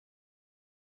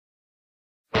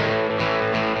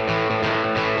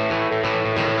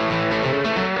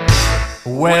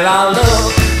Well, I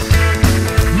love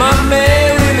my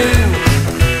Mary Lou,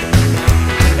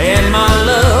 and my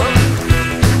love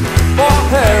for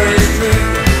her is true.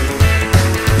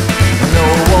 No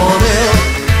one else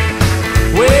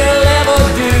will ever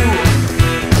do.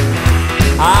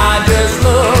 I just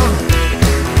love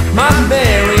my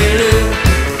Mary Lou.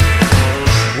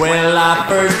 Well, I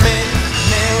first met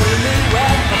Mary Lou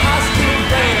at the high school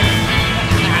dance,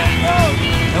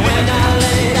 and when I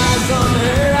laid eyes on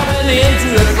her, I went into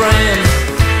a trance.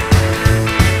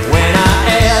 When I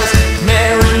asked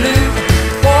Mary Lou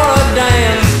for a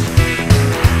dance,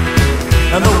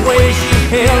 and the way she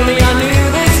held me, I knew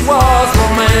this was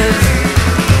romance.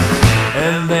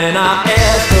 And then I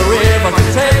asked her if I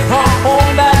could take her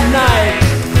home that night,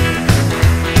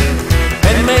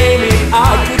 and maybe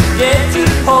I could get to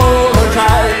hold her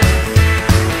tight.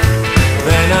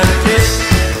 Then a kiss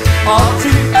or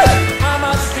two I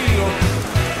might steal,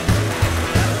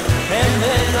 and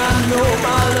then I know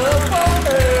my love for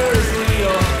her is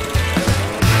real.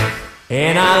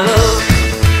 And I love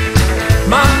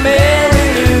my Mary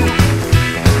Lou,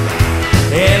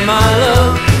 and my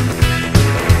love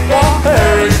for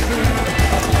her is true.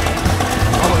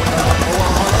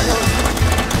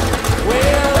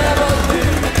 Will ever do.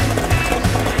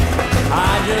 I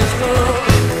just love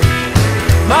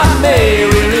my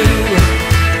Mary Lou.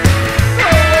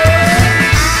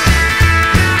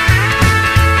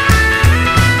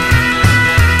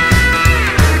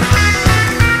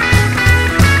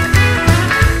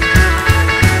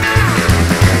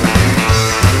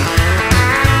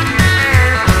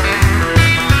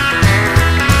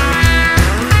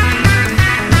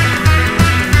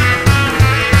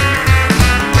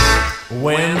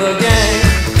 When the gang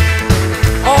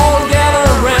all gather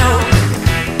around,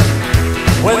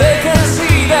 where they can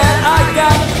see that I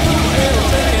got the real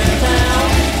thing in town,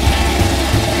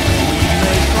 we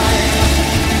make plans,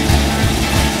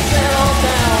 settle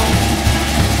down,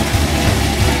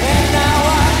 and now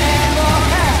I am the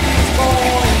happiest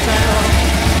boy in town.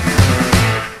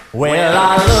 Well,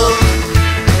 I love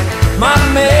my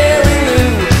Mary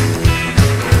Lou,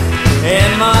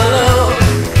 and my love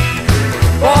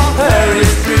for her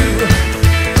is true.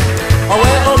 Oh,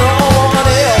 well, no one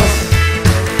else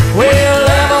will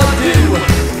ever do.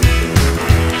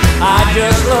 I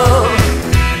just love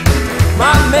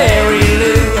my Mary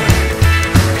Lou.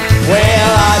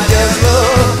 Well, I just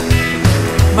love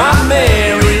my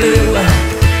Mary Lou.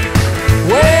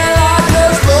 Well, I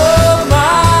just love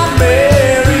my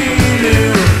Mary Lou.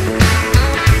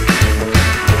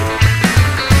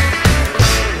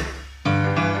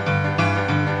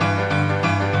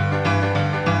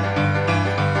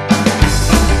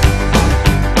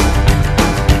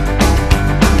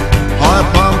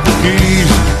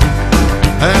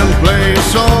 And play a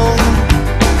song.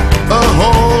 A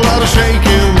whole lot of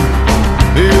shaking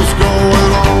is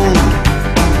going on.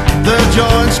 The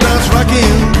joint starts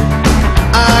rocking,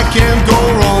 I can't go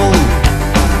wrong.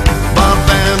 But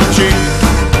then a chick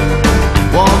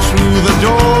walks through the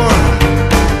door,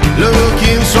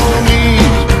 looking so mean,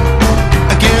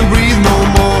 I can't breathe no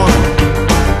more.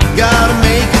 Gotta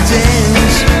make a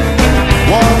dance,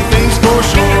 one thing's for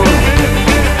sure.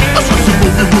 She's a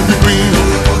boogie woogie queen,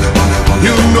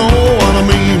 you know what I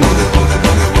mean.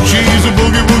 She's a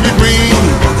boogie woogie queen,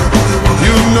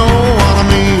 you know what I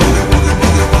mean.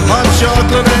 Hot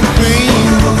chocolate and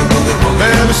cream,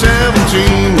 baby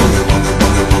 17.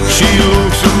 She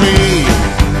looks at me,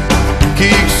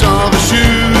 kicks off her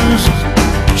shoes,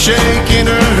 shaking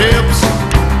her hips,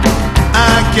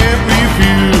 I can't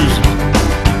refuse.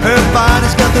 Her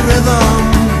body's got the rhythm,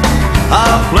 I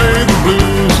play the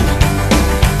blues.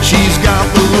 She's got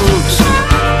the looks,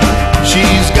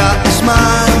 she's got the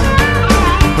smile,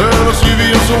 her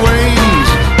lascivious ways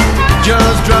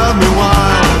just drive me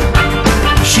wild.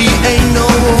 She ain't no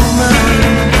woman,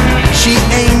 she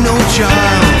ain't no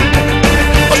child.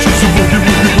 Oh, she's a boogie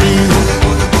woogie queen,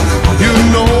 you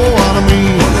know what I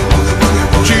mean.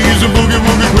 She's a boogie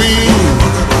woogie queen,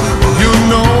 you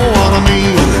know what I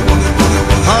mean.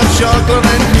 Hot chocolate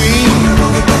and cream,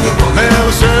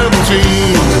 never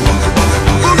 17.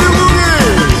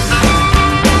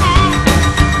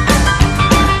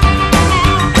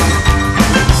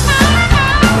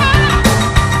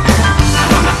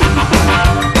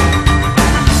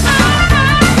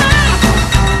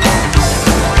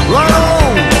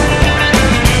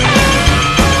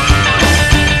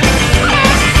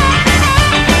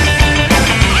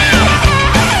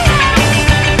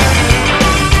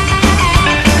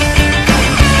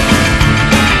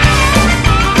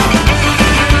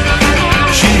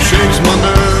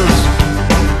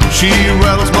 She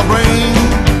rattles my brain,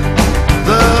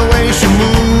 the way she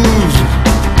moves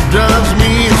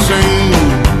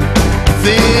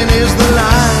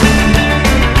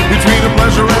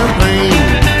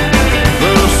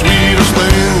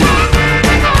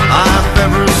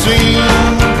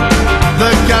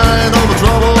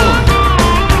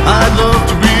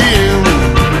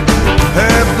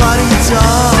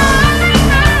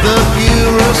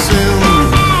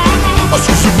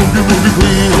be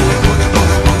clean.